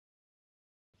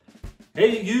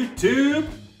Hey YouTube,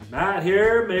 Matt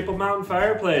here, Maple Mountain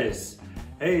Fireplace.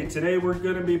 Hey, today we're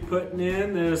gonna be putting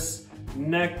in this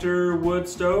Nectre wood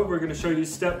stove. We're gonna show you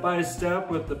step by step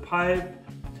with the pipe,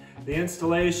 the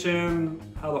installation,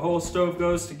 how the whole stove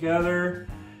goes together,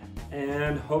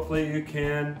 and hopefully you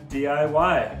can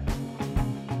DIY.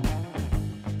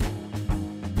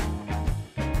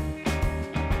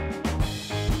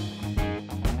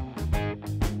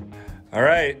 All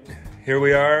right, here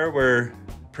we are. We're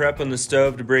prepping the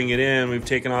stove to bring it in. We've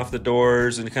taken off the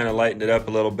doors and kind of lightened it up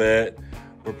a little bit.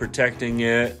 We're protecting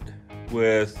it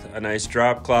with a nice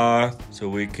drop cloth so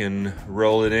we can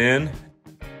roll it in.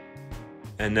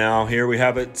 And now here we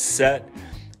have it set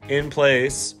in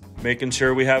place, making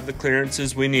sure we have the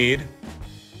clearances we need.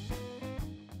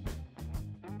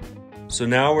 So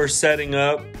now we're setting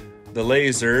up the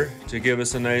laser to give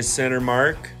us a nice center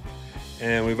mark.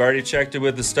 And we've already checked it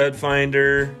with the stud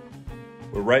finder.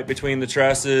 We're right between the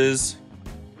trusses.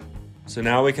 So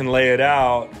now we can lay it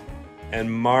out and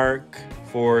mark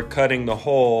for cutting the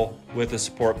hole with a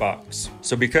support box.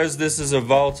 So because this is a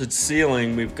vaulted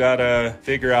ceiling, we've got to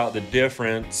figure out the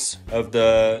difference of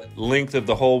the length of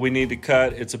the hole we need to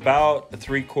cut. It's about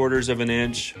 3/4 of an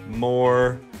inch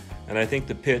more, and I think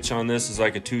the pitch on this is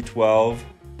like a 212.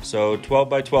 So 12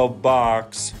 by 12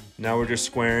 box. Now we're just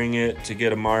squaring it to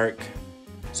get a mark.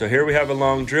 So here we have a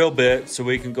long drill bit so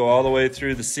we can go all the way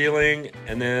through the ceiling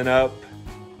and then up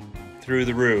through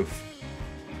the roof.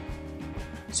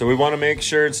 So we want to make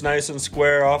sure it's nice and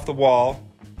square off the wall.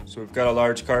 So we've got a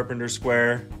large carpenter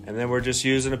square, and then we're just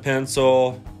using a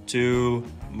pencil to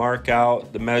mark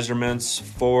out the measurements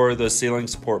for the ceiling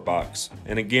support box.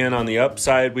 And again, on the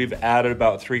upside, we've added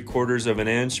about 3/4 of an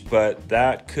inch, but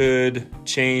that could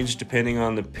change depending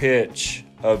on the pitch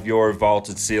of your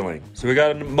vaulted ceiling. So we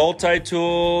got a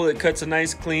multi-tool. It cuts a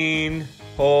nice clean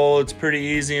hole. It's pretty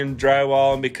easy in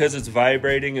drywall, and because it's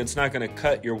vibrating, it's not going to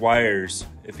cut your wires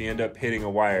if you end up hitting a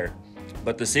wire.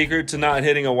 But the secret to not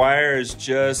hitting a wire is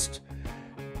just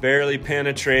barely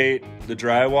penetrate the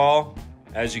drywall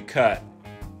as you cut.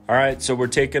 All right, so we're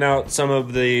taking out some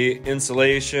of the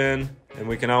insulation, and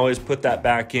we can always put that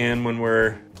back in when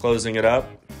we're closing it up.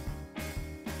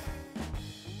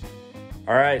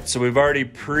 All right, so we've already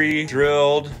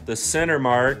pre-drilled the center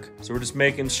mark. So we're just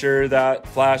making sure that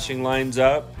flashing lines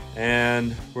up,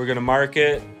 and we're gonna mark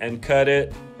it and cut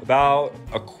it about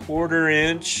 1/4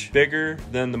 inch bigger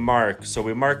than the mark. So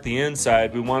we mark the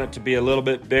inside, we want it to be a little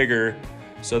bit bigger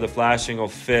so the flashing will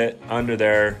fit under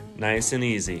there nice and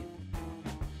easy.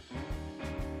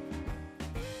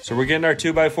 So we're getting our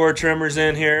 2x4 trimmers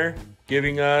in here,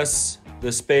 giving us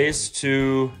the space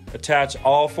to attach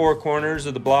all 4 corners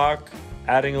of the block.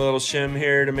 Adding a little shim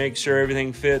here to make sure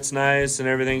everything fits nice and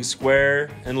everything's square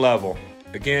and level.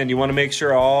 Again, you want to make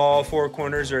sure all 4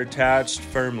 corners are attached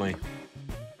firmly.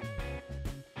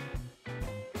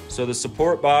 So the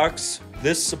support box,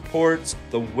 this supports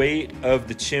the weight of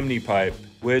the chimney pipe,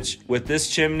 which with this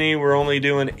chimney, we're only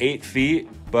doing 8 feet,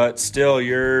 but still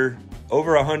you're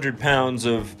over 100 pounds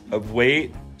of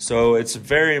weight. So it's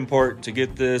very important to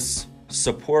get this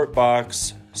support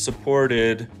box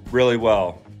supported really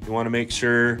well. You want to make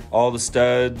sure all the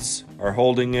studs are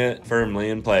holding it firmly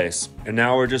in place. And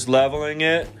now we're just leveling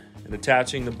it and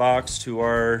attaching the box to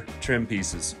our trim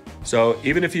pieces. So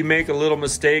even if you make a little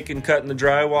mistake in cutting the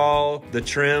drywall, the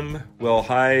trim will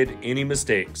hide any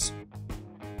mistakes.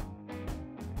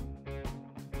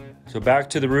 So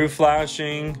back to the roof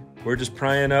flashing. We're just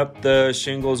prying up the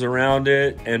shingles around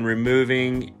it and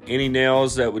removing any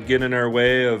nails that would get in our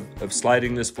way of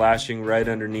sliding this flashing right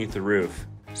underneath the roof.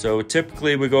 So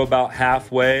typically we go about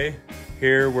halfway.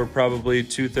 Here we're probably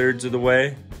 2/3 of the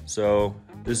way. So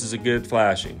this is a good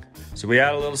flashing. So we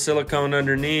add a little silicone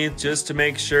underneath just to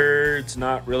make sure it's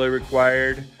not really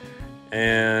required,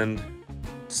 and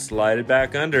slide it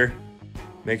back under.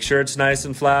 Make sure it's nice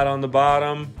and flat on the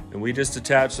bottom, and we just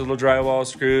attach little drywall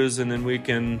screws, and then we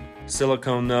can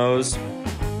silicone those.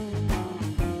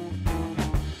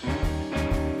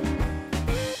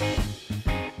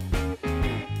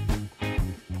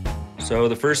 So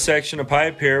the first section of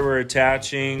pipe here, we're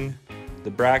attaching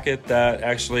the bracket that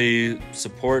actually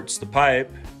supports the pipe,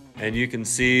 and you can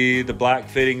see the black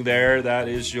fitting there. That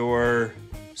is your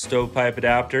stovepipe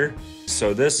adapter.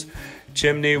 So this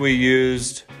chimney, we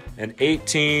used an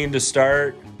 18 to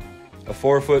start, a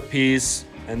 4-foot piece,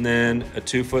 and then a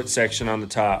 2-foot section on the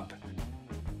top.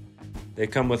 They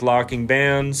come with locking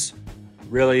bands,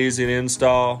 really easy to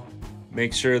install.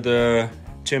 Make sure the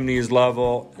chimney is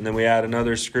level, and then we add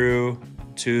another screw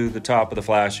to the top of the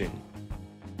flashing.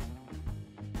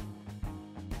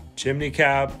 Chimney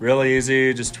cap, real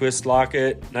easy, just twist lock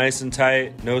it nice and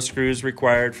tight, no screws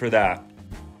required for that.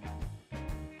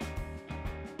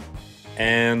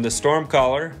 And the storm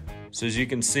collar, so as you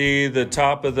can see, the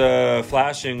top of the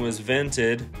flashing was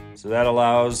vented, so that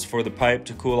allows for the pipe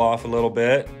to cool off a little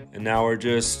bit. And now we're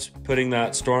just putting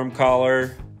that storm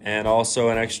collar and also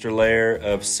an extra layer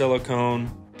of silicone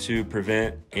to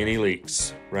prevent any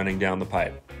leaks running down the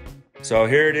pipe. So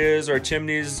here it is, our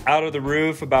chimney's out of the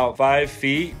roof about 5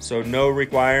 feet, so no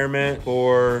requirement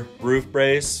for roof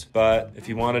brace, but if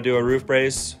you want to do a roof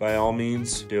brace, by all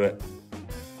means, do it.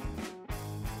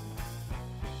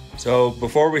 So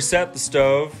before we set the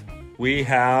stove, we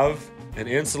have an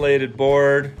insulated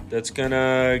board that's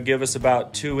gonna give us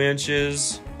about 2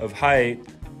 inches of height,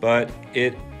 but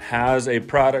it has a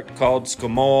product called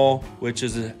Scamol, which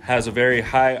has a very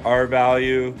high R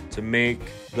value to make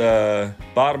the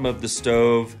bottom of the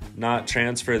stove not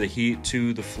transfer the heat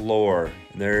to the floor.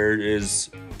 There is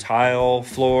tile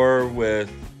floor with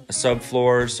a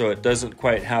subfloor, so it doesn't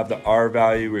quite have the R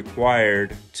value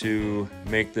required to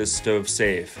make this stove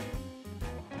safe.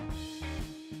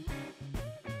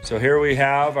 So here we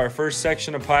have our first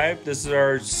section of pipe. This is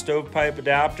our stovepipe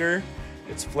adapter.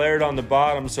 It's flared on the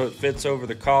bottom so it fits over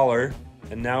the collar.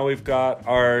 And now we've got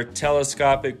our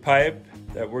telescopic pipe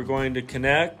that we're going to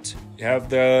connect. You have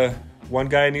the one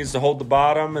guy needs to hold the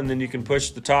bottom, and then you can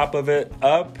push the top of it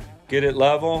up, get it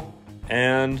level,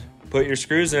 and put your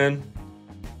screws in.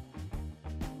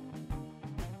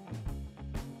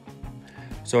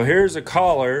 So here's a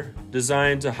collar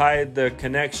designed to hide the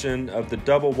connection of the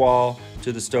double wall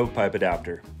to the stovepipe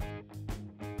adapter.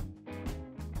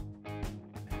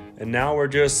 And now we're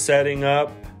just setting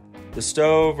up the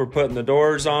stove. We're putting the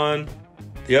doors on,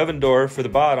 the oven door for the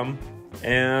bottom,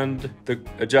 and the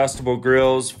adjustable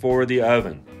grills for the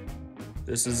oven.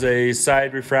 This is a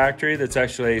side refractory that's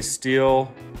actually a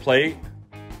steel plate,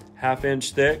 1/2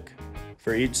 inch thick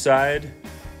for each side.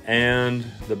 And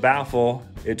the baffle,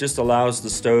 it just allows the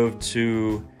stove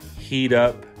to heat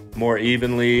up more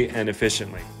evenly and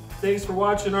efficiently. Thanks for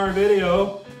watching our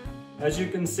video. As you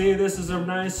can see, this is a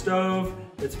nice stove.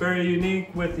 It's very unique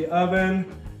with the oven.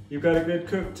 You've got a good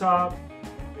cooktop.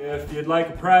 If you'd like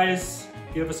a price,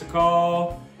 give us a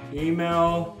call,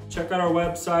 email, check out our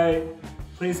website.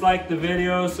 Please like the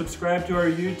video, subscribe to our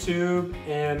YouTube,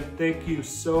 and thank you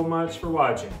so much for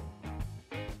watching.